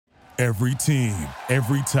Every team,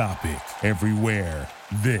 every topic, everywhere.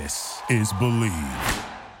 This is Believe.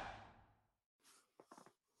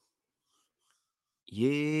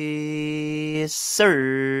 Yes,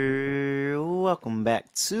 sir. Welcome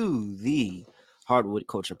back to the Hardwood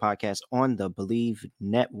Culture Podcast on the Believe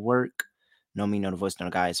Network. Know me, know the voice, know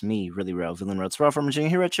the guy. It's me, really real, villain real Terrell from Virginia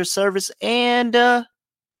here at your service. And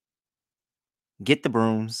get the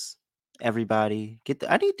brooms, everybody.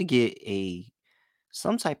 I need to get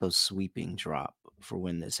some type of sweeping drop for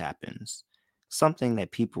when this happens. Something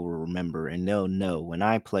that people will remember and they'll know when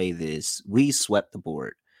I play this, we swept the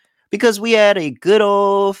board. Because we had a good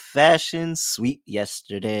old-fashioned sweep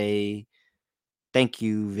yesterday. Thank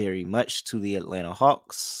you very much to the Atlanta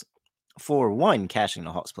Hawks for one cashing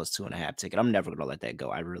the Hawks plus 2.5 ticket. I'm never gonna let that go.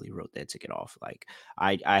 I really wrote that ticket off. Like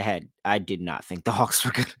I did not think the Hawks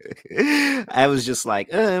were gonna. I was just like,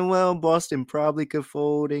 well, Boston probably could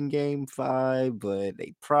fold in Game 5, but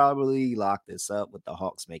they probably locked this up with the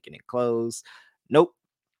Hawks making it close. Nope,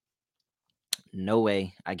 no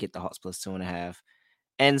way. I get the Hawks plus 2.5.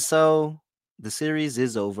 And so the series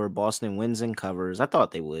is over. Boston wins and covers. I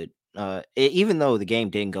thought they would. Even though the game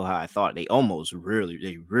didn't go how I thought, they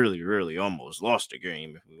really almost lost the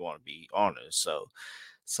game, if we want to be honest. So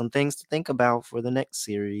some things to think about for the next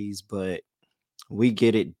series, but we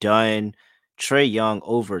get it done. Trae Young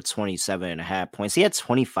over 27.5 points. He had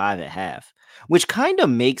 25 at half, which kind of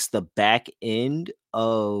makes the back end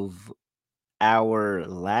of our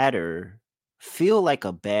ladder feel like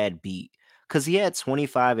a bad beat because he had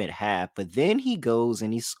 25 at half, but then he goes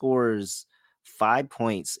and he scores 5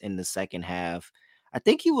 points in the second half. I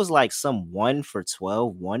think he was like some 1 for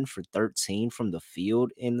 12, 1 for 13 from the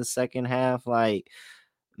field in the second half. Like,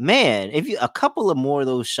 man, if you a couple of more of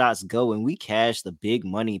those shots go and we cash the big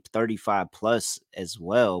money 35 plus as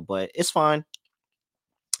well, but it's fine.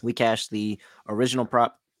 We cash the original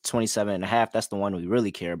prop 27.5. That's the one we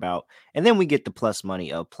really care about. And then we get the plus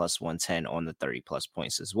money of plus 110 on the 30 plus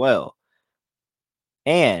points as well.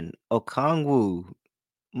 And Okongwu,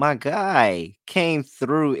 my guy, came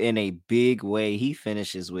through in a big way. He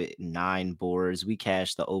finishes with 9 boards. We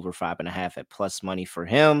cashed the over 5.5 at plus money for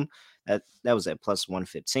him. That was at plus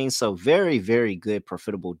 115. So very, very good,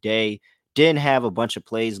 profitable day. Didn't have a bunch of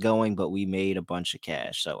plays going, but we made a bunch of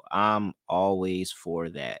cash. So I'm always for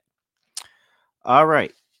that. All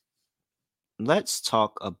right. Let's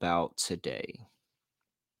talk about today.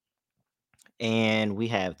 And we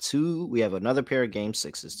have another pair of game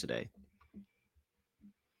sixes today.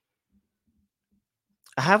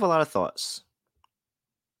 I have a lot of thoughts.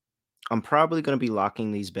 I'm probably going to be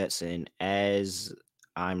locking these bets in as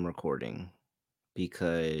I'm recording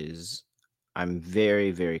because I'm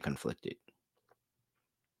very, very conflicted.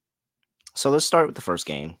 So let's start with the first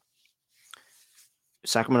game.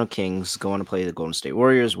 Sacramento Kings going to play the Golden State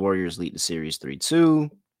Warriors. Warriors lead the series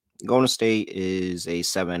 3-2. Golden State is a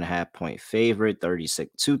 7.5 point favorite.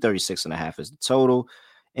 236.5 is the total.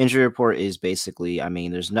 Injury report is basically,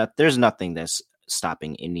 there's nothing that's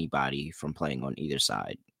stopping anybody from playing on either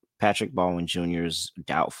side. Patrick Baldwin Jr. is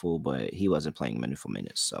doubtful, but he wasn't playing meaningful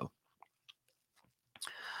minutes. So,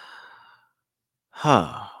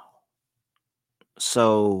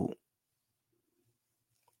 so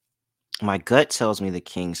my gut tells me the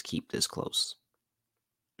Kings keep this close.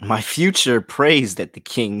 My future prays that the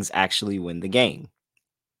Kings actually win the game.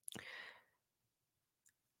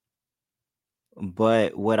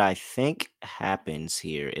 But what I think happens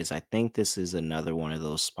here is I think this is another one of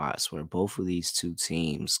those spots where both of these two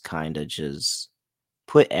teams kind of just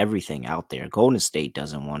put everything out there. Golden State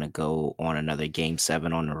doesn't want to go on another game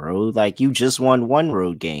 7 on the road. Like, you just won one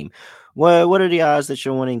road game. What are the odds that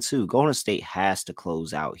you're winning 2? Golden State has to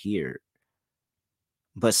close out here.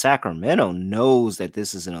 But Sacramento knows that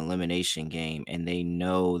this is an elimination game, and they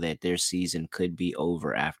know that their season could be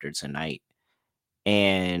over after tonight.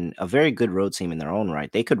 And a very good road team in their own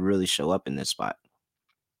right. They could really show up in this spot.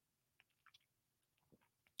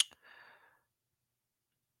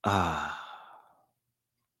 I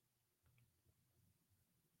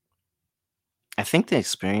think the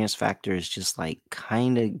experience factor is just like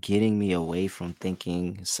kind of getting me away from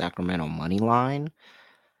thinking Sacramento money line.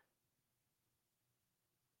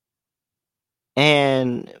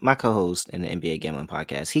 And my co-host in the NBA Gambling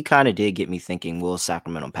Podcast, he kind of did get me thinking, will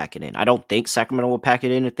Sacramento pack it in? I don't think Sacramento will pack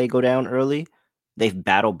it in if they go down early. They've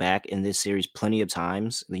battled back in this series plenty of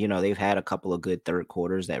times. You know, they've had a couple of good third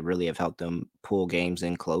quarters that really have helped them pull games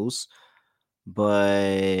in close.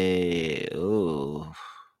 But,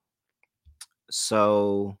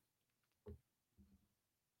 so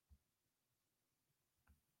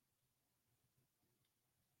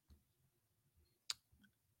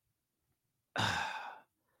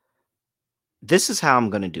This is how I'm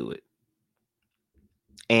going to do it.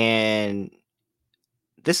 And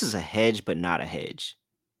this is a hedge, but not a hedge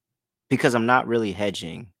because I'm not really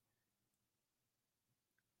hedging.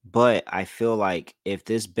 But I feel like if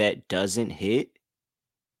this bet doesn't hit,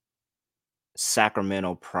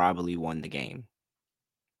 Sacramento probably won the game.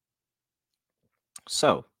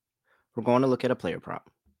 So we're going to look at a player prop.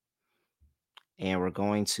 And we're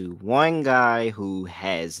going to one guy who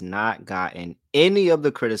has not gotten any of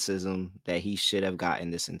the criticism that he should have gotten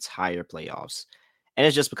this entire playoffs. And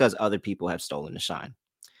it's just because other people have stolen the shine.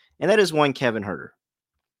 And that is one Kevin Herter.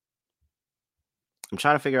 I'm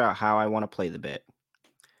trying to figure out how I want to play the bet.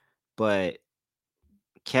 But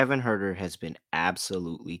Kevin Herter has been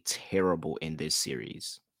absolutely terrible in this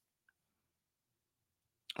series.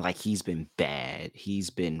 Like, he's been bad. He's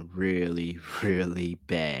been really, really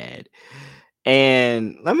bad.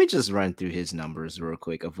 And let me just run through his numbers real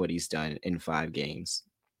quick of what he's done in 5 games.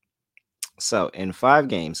 So, in 5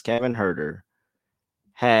 games, Kevin Herter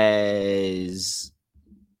has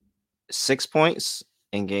 6 points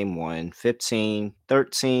in game 1, 15,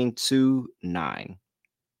 13, 2, 9.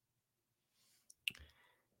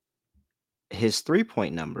 His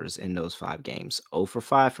 3-point numbers in those 5 games: 0 for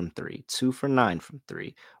 5 from 3, 2 for 9 from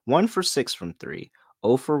 3, 1 for 6 from 3,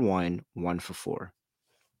 0 for 1, 1 for 4.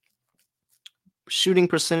 Shooting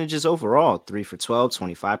percentages overall: 3 for 12,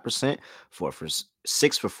 25%, 4 for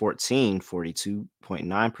 6 for 14,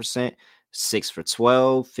 42.9%, 6 for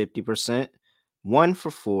 12, 50%, 1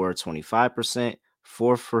 for 4, 25%,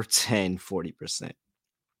 4 for 10, 40%.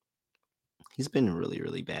 He's been really,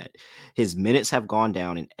 really bad. His minutes have gone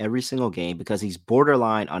down in every single game because he's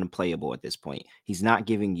borderline unplayable at this point. He's not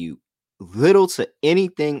giving you little to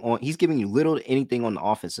anything on he's giving you little to anything on the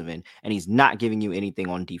offensive end, and he's not giving you anything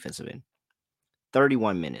on defensive end.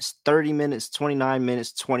 31 minutes, 30 minutes, 29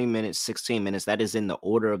 minutes, 20 minutes, 16 minutes. That is in the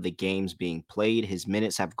order of the games being played. His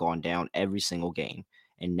minutes have gone down every single game,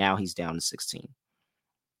 and now he's down to 16.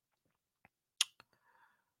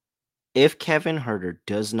 If Kevin Herter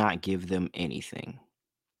does not give them anything,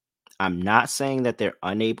 I'm not saying that they're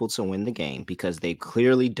unable to win the game because they've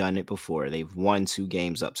clearly done it before. They've won 2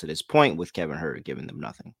 games up to this point with Kevin Herter giving them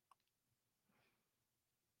nothing.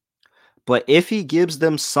 But if he gives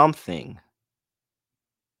them something,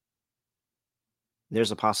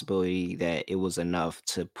 there's a possibility that it was enough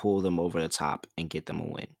to pull them over the top and get them a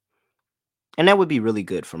win. And that would be really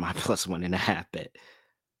good for my +1.5 bet.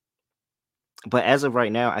 But as of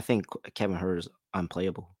right now, I think Kevin Herter is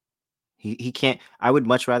unplayable. He can't. I would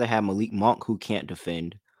much rather have Malik Monk, who can't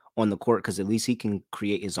defend, on the court because at least he can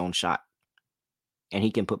create his own shot and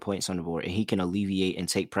he can put points on the board and he can alleviate and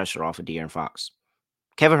take pressure off of De'Aaron Fox.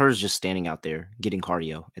 Kevin Herter is just standing out there getting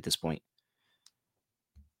cardio at this point.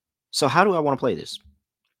 So how do I want to play this?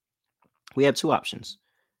 We have 2 options.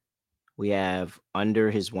 We have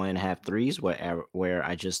under his 1.5 threes, where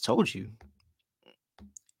I just told you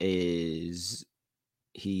is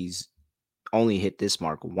he's only hit this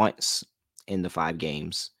mark once in the 5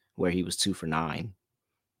 games where he was 2 for 9.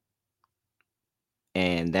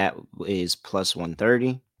 And that is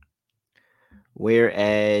 +130.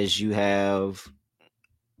 Whereas you have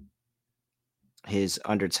his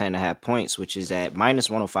under 10.5 points, which is at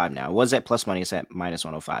 -105 now. It was at plus money. It's at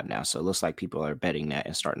 -105 now. So it looks like people are betting that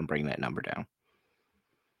and starting to bring that number down.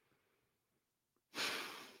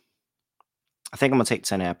 I think I'm going to take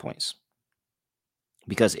 10.5 points.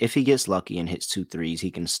 Because if he gets lucky and hits 2 threes, he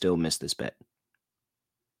can still miss this bet.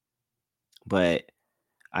 But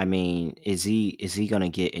I mean, is he going to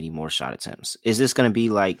get any more shot attempts? Is this going to be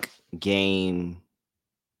like game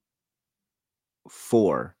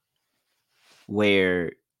 4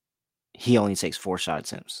 where he only takes 4 shot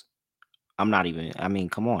attempts? I mean,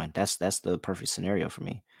 come on. That's the perfect scenario for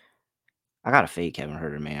me. I got to fade Kevin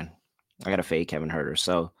Herter, man. I got to fade Kevin Herter.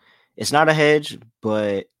 So it's not a hedge,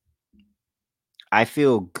 but I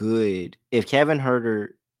feel good if Kevin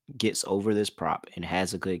Herter gets over this prop and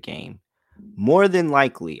has a good game. More than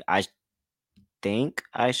likely, I think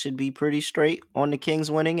I should be pretty straight on the Kings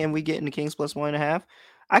winning and we getting the Kings +1.5.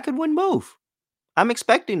 I could win both. I'm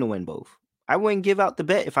expecting to win both. I wouldn't give out the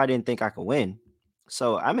bet if I didn't think I could win.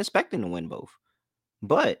 So I'm expecting to win both.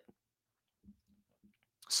 But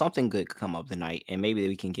something good could come up tonight, and maybe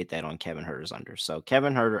we can get that on Kevin Herter's under. So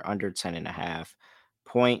Kevin Herter under 10.5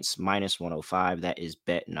 points, -105. That is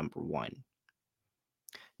bet number 1.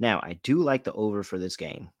 Now, I do like the over for this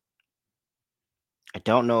game. I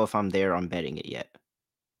don't know if I'm there on betting it yet.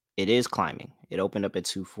 It is climbing. It opened up at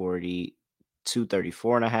 240,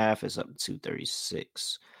 234.5. It's up to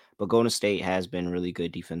 236. But Golden State has been really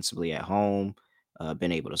good defensively at home,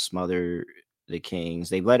 been able to smother the Kings.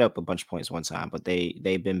 They've let up a bunch of points one time, but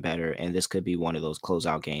they've been better. And this could be one of those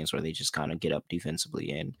closeout games where they just kind of get up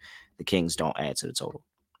defensively and the Kings don't add to the total.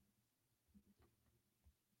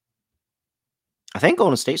 I think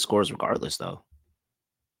Golden State scores regardless, though.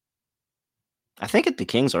 I think if the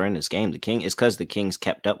Kings are in this game, it's because the Kings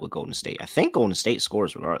kept up with Golden State. I think Golden State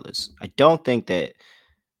scores regardless. I don't think that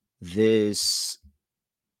this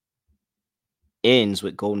ends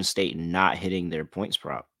with Golden State not hitting their points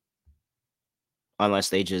prop unless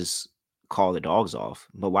they just call the dogs off.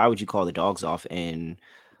 But why would you call the dogs off in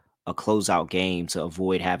a closeout game to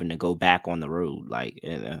avoid having to go back on the road? Like,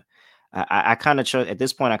 I kind of trust at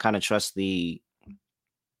this point. I kind of trust the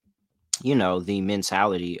the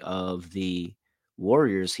mentality of the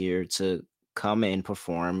Warriors here to come and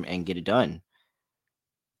perform and get it done.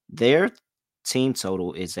 Their team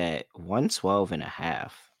total is at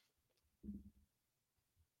 112.5.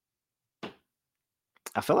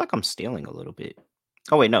 I feel like I'm stealing a little bit.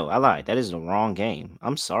 Oh, wait, no, I lied. That is the wrong game.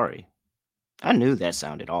 I'm sorry. I knew that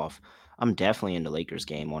sounded off. I'm definitely in the Lakers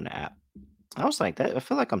game on the app. I was like, that. I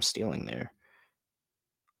feel like I'm stealing there.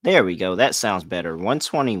 There we go. That sounds better.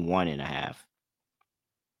 121.5.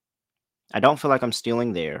 I don't feel like I'm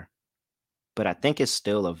stealing there, but I think it's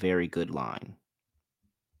still a very good line.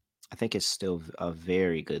 I think it's still a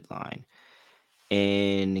very good line.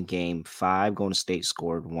 In game 5, Golden State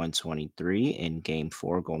scored 123. In game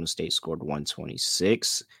 4, Golden State scored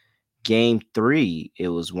 126. Game 3, it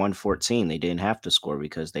was 114. They didn't have to score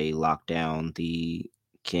because they locked down the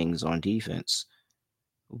Kings on defense.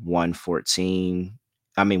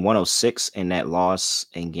 106 in that loss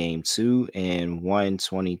in game 2 and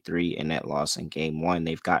 123 in that loss in game 1.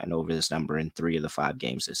 They've gotten over this number in 3 of the 5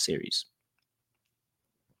 games this series.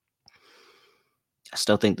 I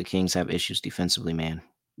still think the Kings have issues defensively, man.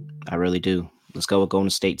 I really do. Let's go with Golden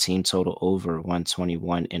State team total over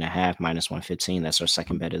 121.5 minus 115. That's our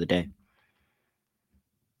second bet of the day.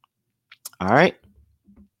 All right.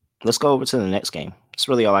 Let's go over to the next game. That's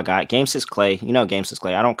really all I got. Game 6 Clay. Game 6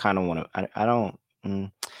 Clay. I don't think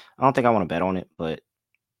I want to bet on it, but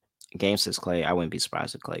Game 6 Clay, I wouldn't be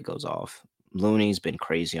surprised if Clay goes off. Looney's been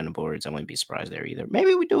crazy on the boards. I wouldn't be surprised there either.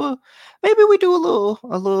 Maybe we do a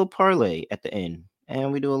little parlay at the end,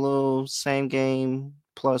 and we do a little same game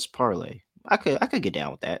plus parlay. I could get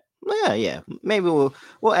down with that. Yeah. Maybe we'll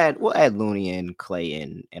add Looney and Clay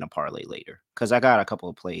in a parlay later because I got a couple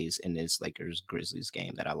of plays in this Lakers Grizzlies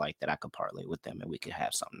game that I like that I could parlay with them and we could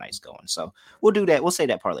have something nice going. So we'll do that. We'll say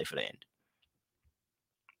that parlay for the end.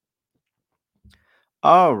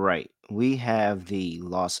 All right. We have the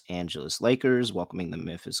Los Angeles Lakers welcoming the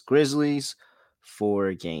Memphis Grizzlies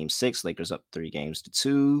for game 6. Lakers up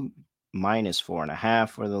 3-2, minus 4.5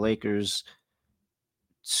 for the Lakers.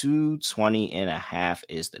 220.5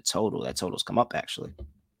 is the total. That total's come up actually.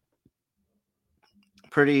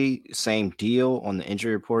 Pretty same deal on the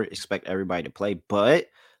injury report. Expect everybody to play, but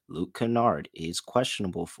Luke Kennard is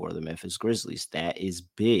questionable for the Memphis Grizzlies. That is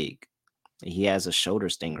big. He has a shoulder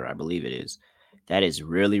stinger, I believe it is. That is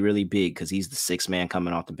really, really big because he's the 6th man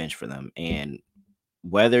coming off the bench for them. And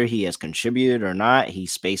whether he has contributed or not, he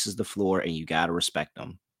spaces the floor and you got to respect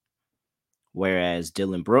him. Whereas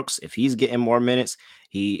Dillon Brooks, if he's getting more minutes,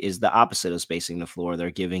 he is the opposite of spacing the floor.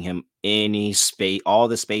 They're giving him any space, all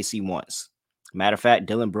the space he wants. Matter of fact,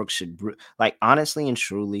 Dillon Brooks should, honestly and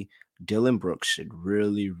truly, Dillon Brooks should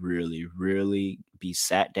really, really, really be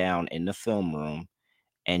sat down in the film room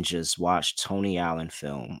and just watch Tony Allen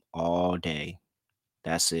film all day.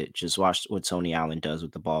 That's it. Just watch what Tony Allen does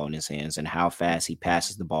with the ball in his hands and how fast he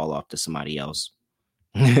passes the ball off to somebody else.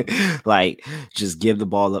 Just give the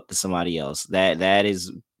ball up to somebody else. That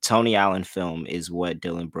is Tony Allen film is what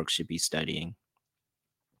Dillon Brooks should be studying.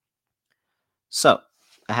 So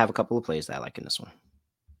I have a couple of plays that I like in this one.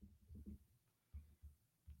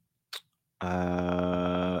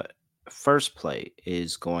 First play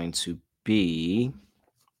is going to be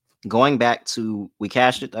going back to, we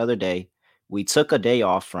cashed it the other day. We took a day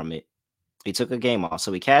off from it. We took a game off.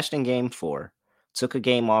 So we cashed in game 4, took a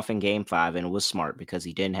game off in game 5, and it was smart because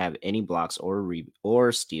he didn't have any blocks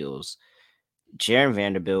or steals. Jaron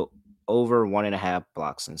Vanderbilt over 1.5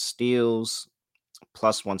 blocks and steals,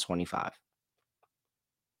 plus 125.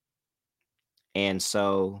 And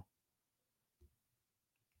so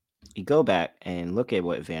you go back and look at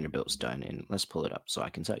what Vanderbilt's done, and let's pull it up so I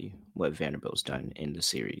can tell you what Vanderbilt's done in the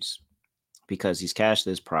series. Because he's cashed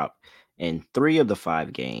this prop in 3 of the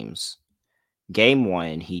 5 games. Game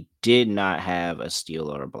 1, he did not have a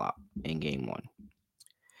steal or a block in game 1.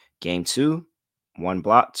 Game 2, 1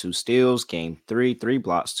 block, 2 steals. Game 3, 3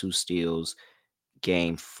 blocks, 2 steals.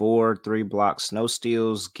 Game 4, 3 blocks, no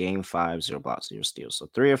steals. Game 5, 0 blocks, 0 steals. So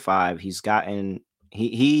 3 or 5,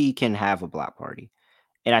 he can have a block party.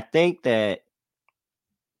 And I think that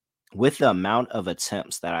with the amount of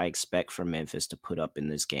attempts that I expect for Memphis to put up in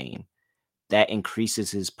this game, that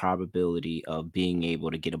increases his probability of being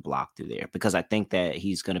able to get a block through there, because I think that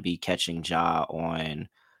he's going to be catching Ja on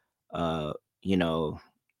uh you know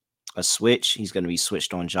a switch. He's going to be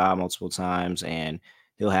switched on Ja multiple times, and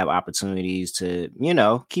he'll have opportunities to,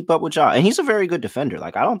 keep up with Ja. And he's a very good defender.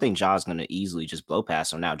 Like, I don't think Ja's going to easily just blow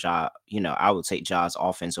past him. Now, Ja, I would take Ja's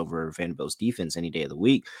offense over Vanderbilt's defense any day of the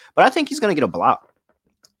week, but I think he's going to get a block.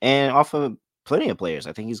 And off of plenty of players,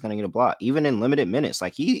 I think he's going to get a block, even in limited minutes.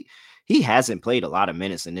 Like, he hasn't played a lot of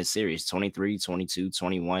minutes in this series, 23, 22,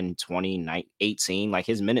 21, 20, 18. Like,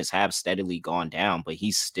 his minutes have steadily gone down, but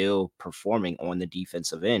he's still performing on the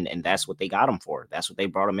defensive end. And that's what they got him for. That's what they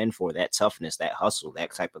brought him in for, that toughness, that hustle,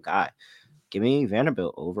 that type of guy. Give me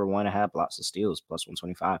Vanderbilt over 1.5 blocks of steals, plus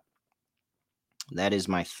 125. That is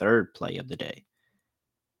my third play of the day.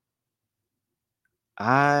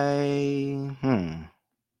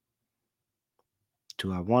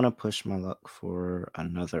 Do I want to push my luck for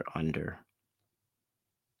another under?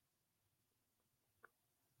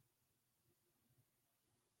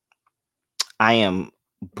 I am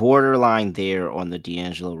borderline there on the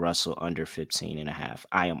D'Angelo Russell under 15.5.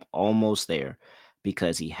 I am almost there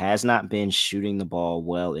because he has not been shooting the ball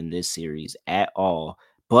well in this series at all,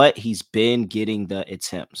 but he's been getting the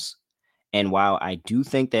attempts. And while I do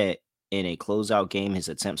think that in a closeout game, his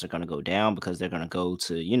attempts are going to go down because they're going to go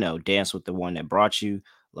to, dance with the one that brought you,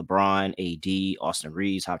 LeBron, AD, Austin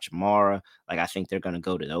Reeves, Hachimura. Like, I think they're going to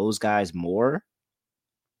go to those guys more.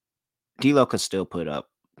 D'Lo could still put up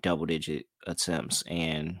double-digit attempts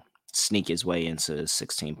and sneak his way into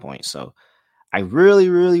 16 points. So I really,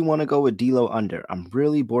 really want to go with D'Lo under. I'm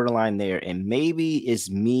really borderline there, and maybe it's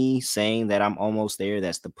me saying that I'm almost there.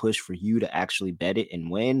 That's the push for you to actually bet it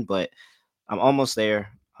and win, but I'm almost there.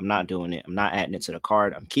 I'm not doing it. I'm not adding it to the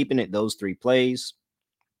card. I'm keeping it those 3 plays.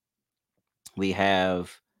 We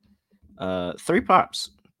have three props.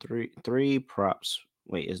 Three props.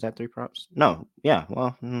 Wait, is that 3 props? No. Yeah,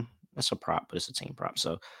 well, that's a prop, but it's a team prop.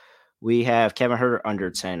 So we have Kevin Huerter under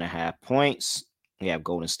 10.5 points. We have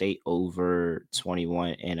Golden State over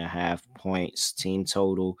 21.5 points team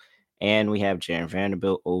total. And we have Jaren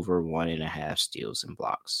Vanderbilt over 1.5 steals and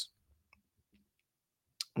blocks.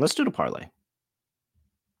 Let's do the parlay.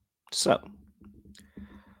 So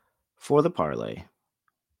for the parlay,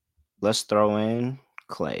 let's throw in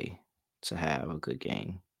Clay to have a good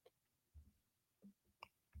game.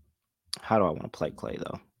 How do I want to play Clay,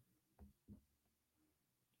 though?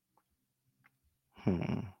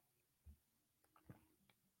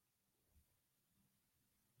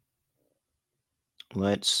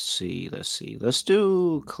 Let's see. Let's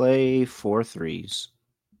do Clay 4 threes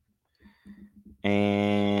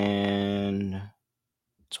and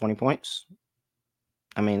 20 points.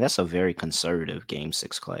 I mean, that's a very conservative game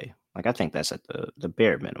 6 Clay. Like, I think that's at the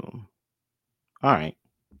bare minimum. All right.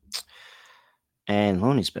 And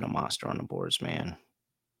Looney's been a monster on the boards, man.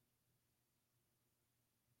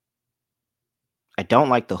 I don't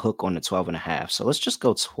like the hook on the 12.5, so let's just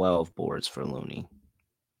go 12 boards for Looney.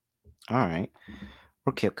 All right.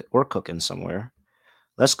 We're cooking somewhere.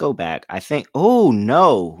 Let's go back. I think, oh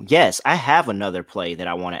no. Yes, I have another play that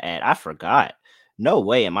I want to add. I forgot. No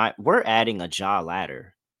way we're adding a Ja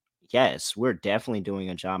ladder. Yes, we're definitely doing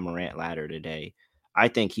a Ja Morant ladder today. I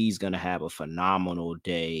think he's going to have a phenomenal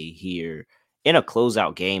day here in a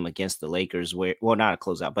closeout game against the Lakers not a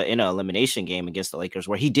closeout, but in an elimination game against the Lakers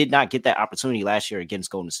where he did not get that opportunity last year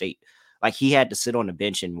against Golden State. Like, he had to sit on the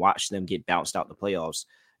bench and watch them get bounced out the playoffs.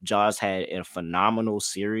 Ja's had a phenomenal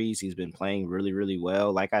series. He's been playing really, really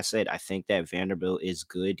well. Like I said, I think that Vanderbilt is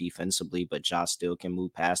good defensively, but Ja still can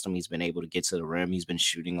move past him. He's been able to get to the rim. He's been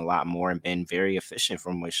shooting a lot more and been very efficient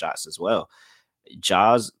from his shots as well.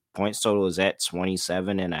 Ja's points total is at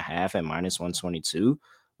 27.5 at minus 122.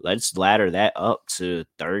 Let's ladder that up to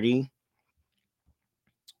 30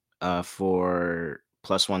 for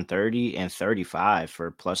plus 130 and 35 for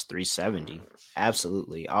plus 370.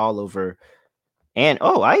 Absolutely. All over. And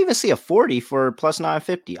I even see a 40 for plus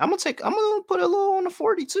 950. I'm gonna put a little on the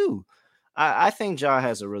 40 too. I think Ja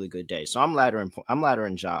has a really good day. So I'm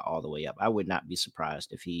laddering Ja all the way up. I would not be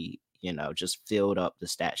surprised if he, just filled up the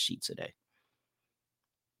stat sheet today.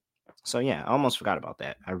 So yeah, I almost forgot about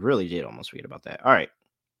that. I really did almost forget about that. All right.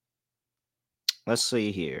 Let's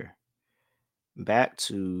see here. Back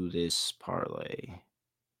to this parlay.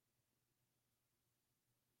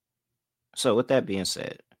 So with that being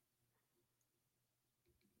said,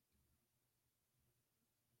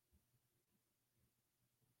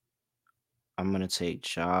 I'm gonna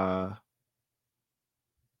take Ja.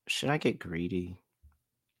 Should I get greedy?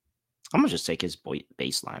 I'm gonna just take his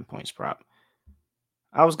baseline points prop.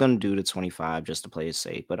 I was gonna do the 25 just to play it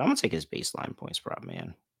safe, but I'm gonna take his baseline points prop,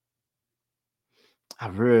 man. I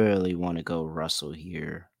really want to go Russell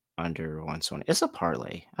here under 120. It's a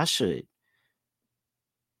parlay. I should.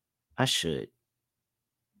 I should.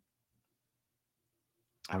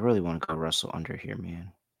 I really want to go Russell under here,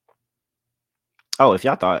 man. Oh, if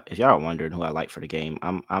y'all are wondering who I like for the game,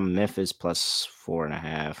 I'm Memphis plus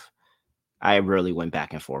 4.5. I really went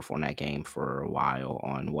back and forth on that game for a while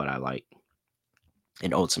on what I like.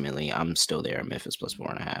 And ultimately, I'm still there at Memphis plus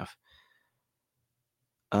 4.5.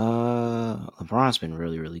 LeBron's been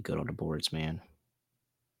really, really good on the boards, man.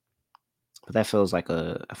 But that feels like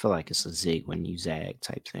I feel like it's a zig when you zag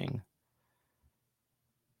type thing.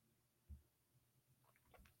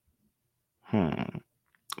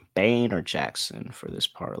 Bane or Jackson for this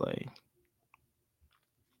parlay?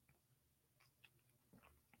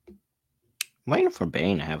 I'm waiting for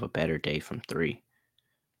Bane to have a better day from 3.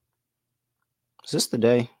 Is this the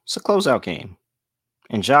day? It's a closeout game.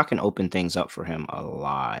 And Ja can open things up for him a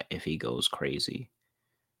lot if he goes crazy.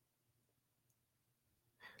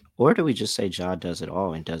 Or do we just say Ja does it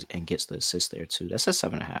all and gets the assist there too? That's a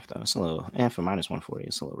 7.5 though. It's a little, and for minus 140,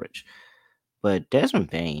 it's a little rich. But Desmond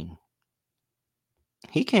Bane,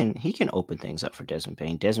 he can open things up for Desmond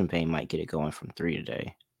Bane. Desmond Bane might get it going from 3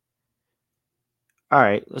 today. All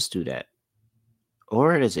right, let's do that.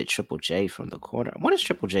 Or is it Triple J from the corner? What has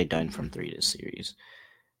Triple J done from 3 this series?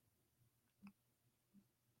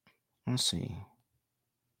 Let's see.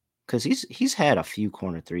 Because he's had a few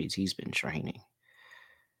corner threes he's been training.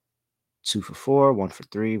 2 for 4, 1 for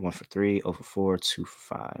 3, 1 for 3, 0 for 4, 2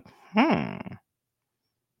 for 5.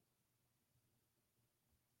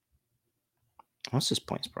 What's his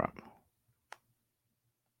points prop?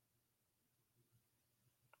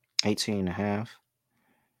 18.5.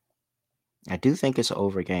 I do think it's an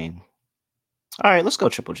over game. All right, let's go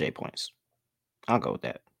Triple J points. I'll go with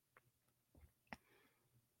that.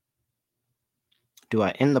 Do I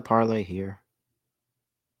end the parlay here?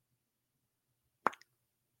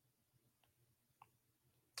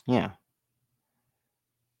 Yeah.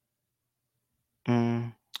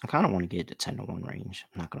 I kind of want to get the 10 to 1 range.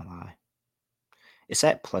 I'm not going to lie. It's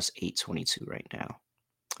at plus 822 right now.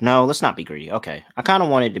 No, let's not be greedy. Okay. I kind of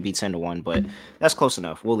wanted to be 10 to 1, but that's close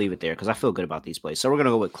enough. We'll leave it there because I feel good about these plays. So we're going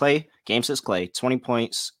to go with Clay. Game says Clay. 20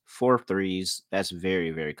 points, 4 threes. That's very,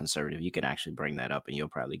 very conservative. You can actually bring that up and you'll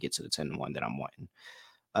probably get to the 10 to 1 that I'm wanting.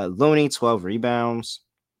 Looney, 12 rebounds.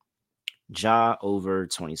 Ja over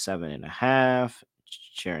 27.5.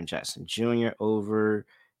 Jaren Jackson Jr. over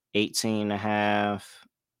 18.5.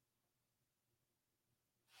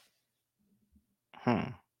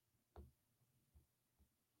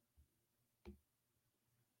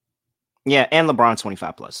 Yeah, and LeBron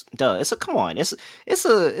 25 plus. Duh. Come on. It's a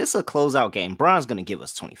closeout game. Bron's gonna give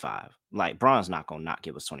us 25. Like Bron's not gonna not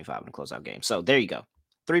give us 25 in a closeout game. So there you go.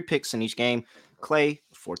 3 picks in each game. Clay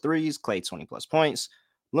 4 threes, Clay 20 plus points,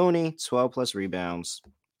 Looney 12 plus rebounds,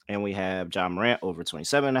 and we have John Morant over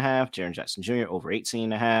 27.5, Jaren Jackson Jr. over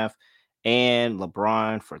 18.5, and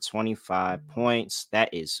LeBron for 25 points.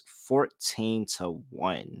 That is 14 to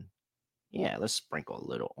 1. Yeah, let's sprinkle a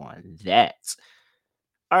little on that.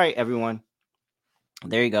 All right, everyone.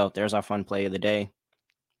 There you go. There's our fun play of the day.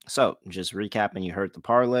 So, just recapping, you heard the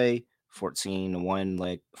parlay, 14 to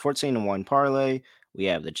 1 14 to 1 parlay. We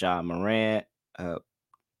have the Ja Morant.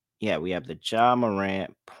 We have the Ja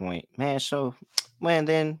Morant point. Man, so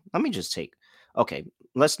then let me just take. Okay,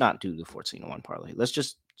 let's not do the 14 to 1 parlay. Let's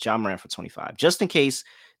just Ja Morant for 25. Just in case.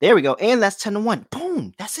 There we go. And that's 10 to 1.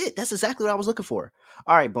 Boom. That's it. That's exactly what I was looking for.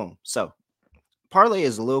 All right, boom. So parlay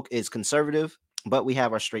is conservative, but we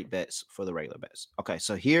have our straight bets for the regular bets. Okay,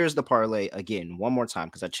 so here's the parlay again, one more time,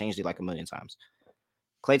 because I changed it like a million times.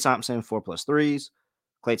 Klay Thompson, 4 plus threes.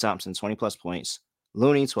 Klay Thompson, 20 plus points.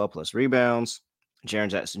 Looney, 12 plus rebounds. Jaren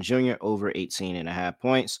Jackson Jr. over 18.5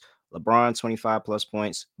 points. LeBron, 25 plus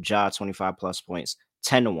points. Ja, 25 plus points.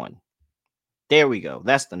 10 to 1. There we go.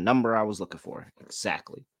 That's the number I was looking for.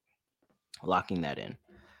 Exactly. Locking that in.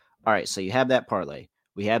 All right, so you have that parlay.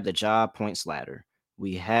 We have the Ja points ladder.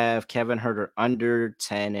 We have Kevin Huerter under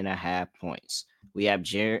 10.5 points. We have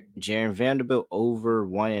Jaren Vanderbilt over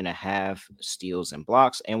 1.5 steals and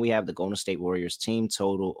blocks. And we have the Golden State Warriors team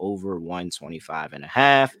total over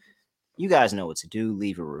 125.5. You guys know what to do.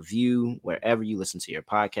 Leave a review wherever you listen to your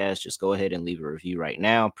podcast. Just go ahead and leave a review right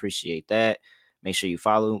now. Appreciate that. Make sure you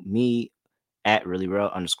follow me at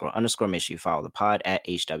reallyreal__. Make sure you follow the pod at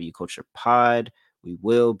HW Culture Pod. We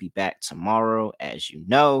will be back tomorrow, as you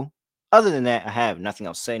know. Other than that, I have nothing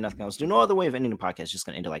else to say, nothing else to do. No other way of ending the podcast. Just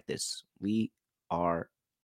gonna end it like this. We are